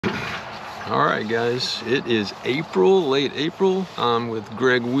Alright guys, it is April, late April. I'm with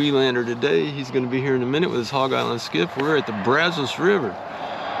Greg Welander today. He's going to be here in a minute with his Hog Island skiff. We're at the Brazos River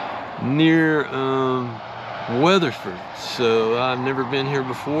near Weatherford. So I've never been here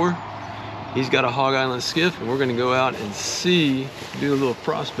before. He's got a Hog Island skiff and we're going to go out and see, do a little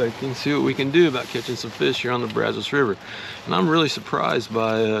prospecting, see what we can do about catching some fish here on the Brazos River. And I'm really surprised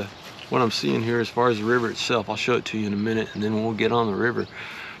by what I'm seeing here as far as the river itself. I'll show it to you in a minute and then we'll get on the river.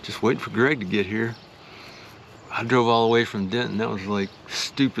 Just waiting for Greg to get here. I drove all the way from Denton. That was like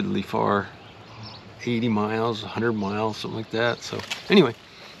stupidly far. 80 miles, 100 miles, something like that. So anyway,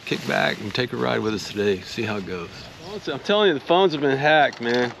 kick back and take a ride with us today. See how it goes. I'm telling you, the phones have been hacked,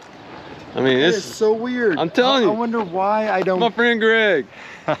 man. I mean, it's so weird. I'm telling you. I wonder why I don't. My friend Greg.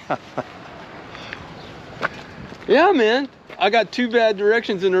 Yeah, man. I got 2 bad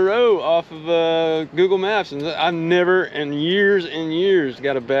directions in a row off of Google Maps, and I've never in years and years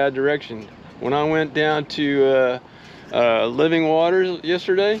got a bad direction. When I went down to Living Waters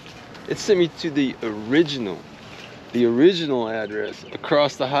yesterday, it sent me to the original address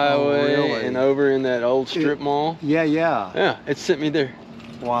across the highway. Oh, really? And over in that old strip mall. Yeah, it sent me there.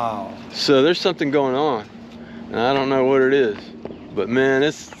 Wow. So there's something going on, and I don't know what it is. But man,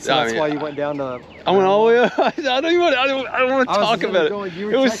 it's. So that's why you went down to. I went all the way up. I don't want to talk about it.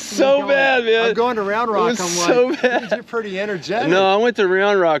 It was so bad, man. I'm going to Round Rock. It was so bad. You're pretty energetic. No, I went to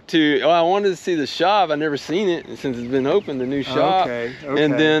Round Rock too. Oh, I wanted to see the shop. I never seen it since it's been open, the new shop. Okay.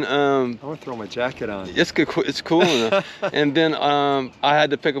 And then I want to throw my jacket on. It's good. It's cool enough. And then I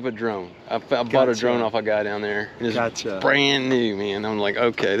had to pick up a drone. I bought a drone off a guy down there. It's brand new, man. I'm like,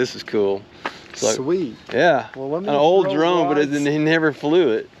 okay, this is cool. So, sweet. Yeah. Well, an old drone, but he never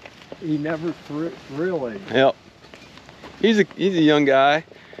flew it. He never threw it, really? Yep. He's a young guy,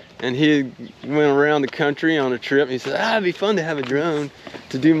 and he went around the country on a trip. And he said, it'd be fun to have a drone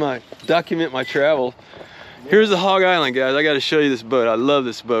to document my travel. Here's the Hog Island, guys. I got to show you this boat. I love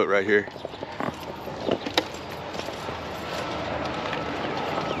this boat right here.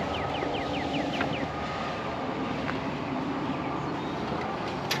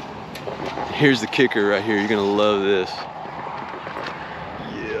 Here's the kicker right here. You're gonna love this.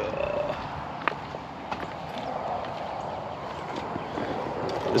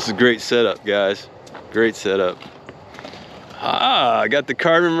 This is a great setup, guys. Great setup. I got the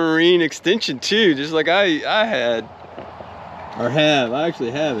carbon marine extension too, just like I had. Or have. I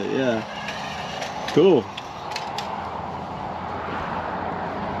actually have it, yeah. Cool.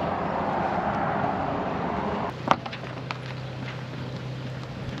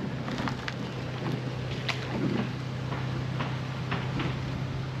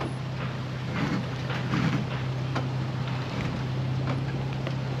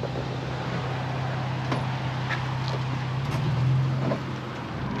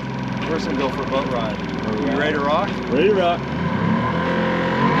 Person go for a boat ride. You ready to rock? Ready to rock.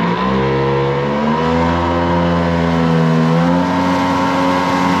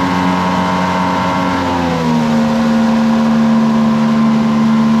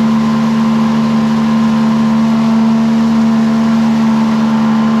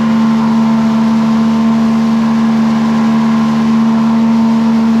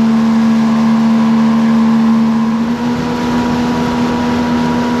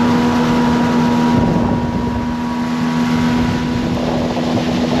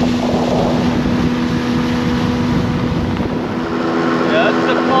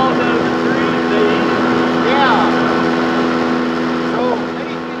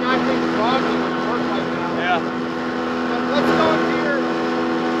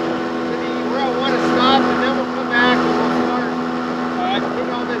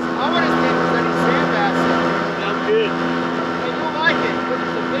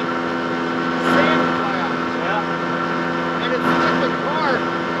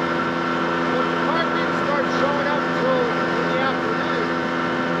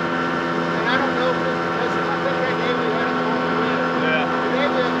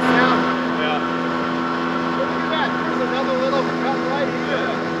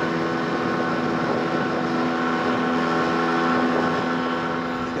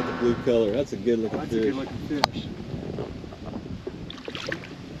 Blue color. That's a good looking fish. That's a good looking fish.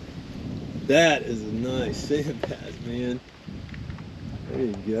 That is a nice sand bass, man. There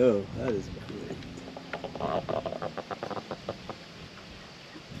you go. That is great.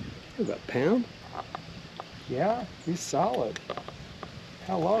 About a pound? Yeah, he's solid.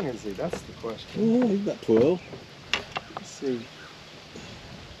 How long is he? That's the question. Oh, he's about 12. Let's see.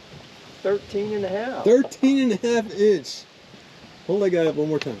 13 and a half. 13 and a half inch. Hold that guy up one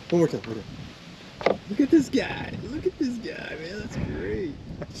more time. One more time. Look at this guy. Look at this guy, man. That's great.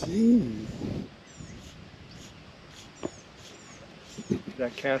 Jeez.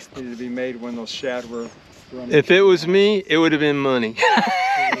 that cast needed to be made when those shad were running. If it was me, it would have been money.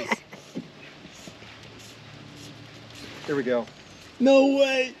 Here we go. No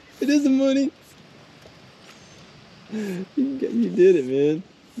way! It isn't money. You did it, man.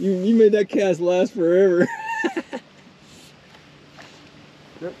 You made that cast last forever.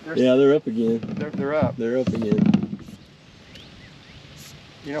 Yeah, they're up again. They're up. They're up again.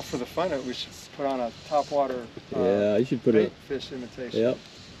 You know, for the fun of it, we should put on a topwater yeah, you should put a fish imitation. Yep.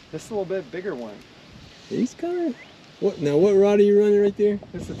 This is a little bit bigger one. He's kind of... What now? What rod are you running right there?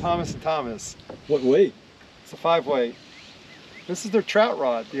 This is Thomas & Thomas. What weight? It's a 5-weight. This is their trout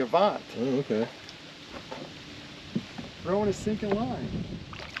rod, the Avant. Oh, okay. Throwing a sinking line.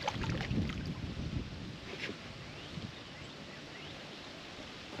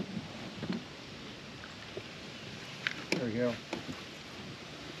 There we go.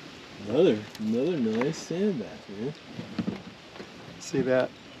 Another nice sand bass, man. See that?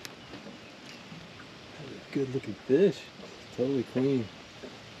 That's a good looking fish. Totally clean.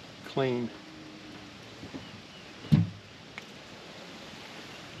 Clean.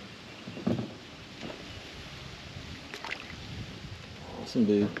 Awesome,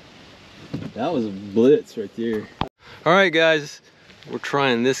 dude. That was a blitz right there. All right, guys, we're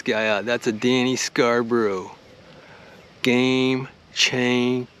trying this guy out. That's a Danny Scarborough. Game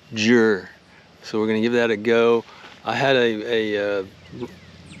changer. So we're gonna give that a go. I had a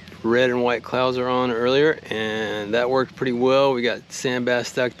red and white clouser on earlier, and that worked pretty well. We got sand bass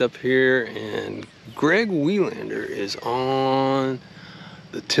stacked up here, and Greg Welander is on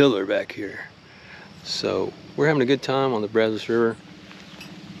the tiller back here. So we're having a good time on the Brazos River.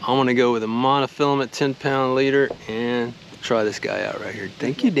 I'm gonna go with a monofilament 10-pound leader and try this guy out right here.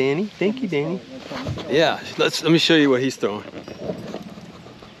 Thank you, Danny. Thank you, Danny. Yeah, let me show you what he's throwing.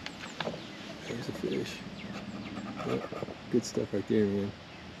 There's a fish. Good stuff right there, man.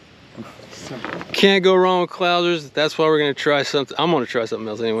 Can't go wrong with clousers. That's why we're gonna try something. I'm gonna try something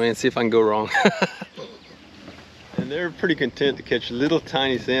else anyway and see if I can go wrong. And they're pretty content to catch little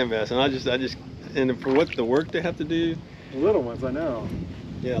tiny sand bass, and I just, and for what the work they have to do. The little ones, I know.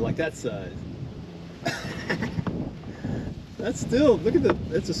 Yeah, like that size. That's still, look at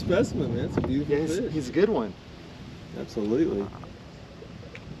that's a specimen, man. It's a beautiful fish. He's a good one. Absolutely.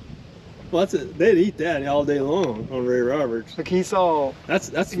 Well, they'd eat that all day long on Ray Roberts. Look, he's all...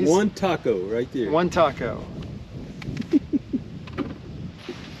 That's one taco right there. One taco.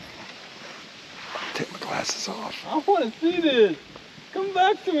 Take my glasses off. I want to see this. Come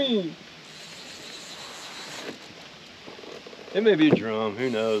back to me. It may be a drum, who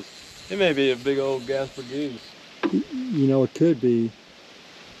knows? It may be a big old Gasper goose. You know, it could be.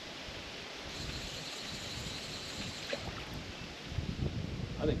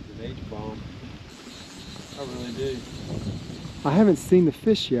 I think it's an H-bomb. I really do. I haven't seen the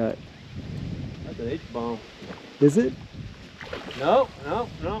fish yet. That's an H-bomb. Is it? No.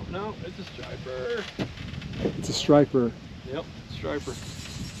 It's a striper. It's a striper. Yep, striper.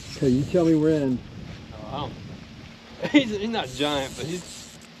 Okay, you tell me when. Oh, he's not giant, but he's...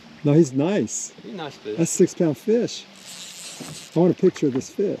 No, he's nice. He's a nice fish. That's a 6-pound fish. I want a picture of this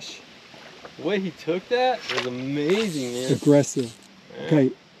fish. The way he took that was amazing, man. Aggressive. Man.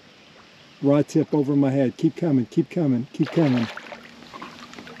 Okay, rod tip over my head. Keep coming, keep coming, keep coming.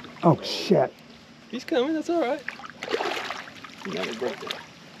 Oh, shit. He's coming, that's all right. He never broke it.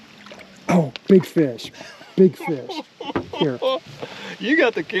 Oh, big fish. Big fish. Here. You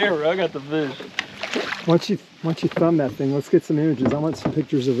got the camera, I got the fish. Why don't you thumb that thing? Let's get some images. I want some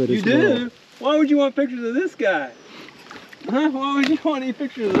pictures of it as well. You do? Why would you want pictures of this guy? Huh? Why would you want any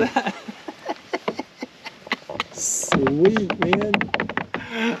pictures of that? Sweet, man.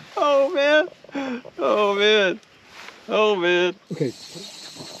 Oh, man. Oh, man. Oh, man. Okay.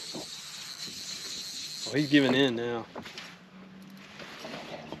 Oh, he's giving in now.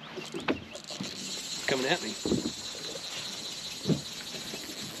 He's coming at me.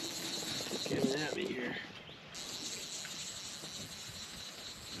 Coming at me here.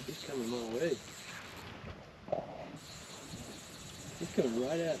 He's coming my way. He's coming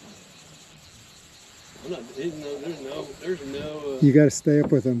right at me. I'm not, there's no. You got to stay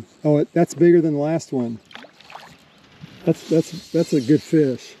up with him. Oh, that's bigger than the last one. That's a good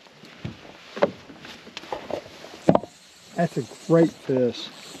fish. That's a great fish.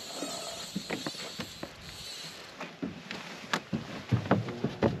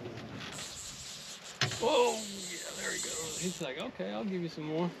 Oh, yeah, there he goes. He's like, okay, I'll give you some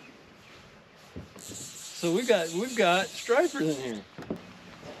more. So we've got stripers in here.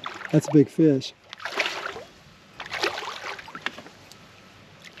 That's a big fish.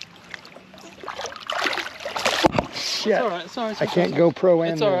 shit. It's all right. It's all right. I can't go pro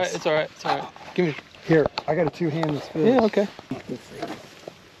and It's all right. this. It's all right. It's all right. Give me. Here, I got a two-handed fish. Yeah. Okay.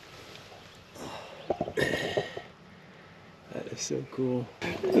 That is so cool.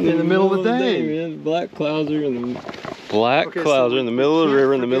 In the middle of the day, man. Black clouds are in the black so clouds are in the middle of the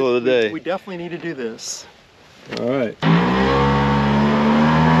river in the middle of the day. We definitely need to do this. All right.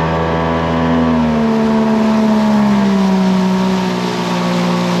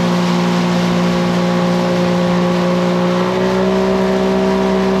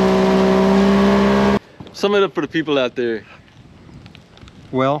 Sum it up for the people out there.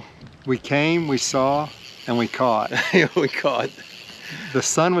 Well, we came, we saw, and we caught. We caught. The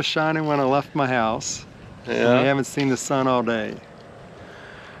sun was shining when I left my house. And we Yeah. haven't seen the sun all day.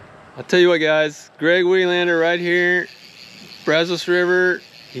 I'll tell you what, guys. Greg Welander right here, Brazos River.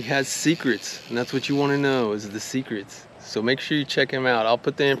 He has secrets, and that's what you want to know is the secrets. So make sure you check him out. I'll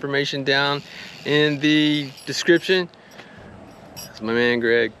put the information down in the description. That's my man,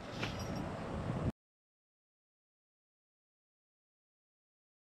 Greg.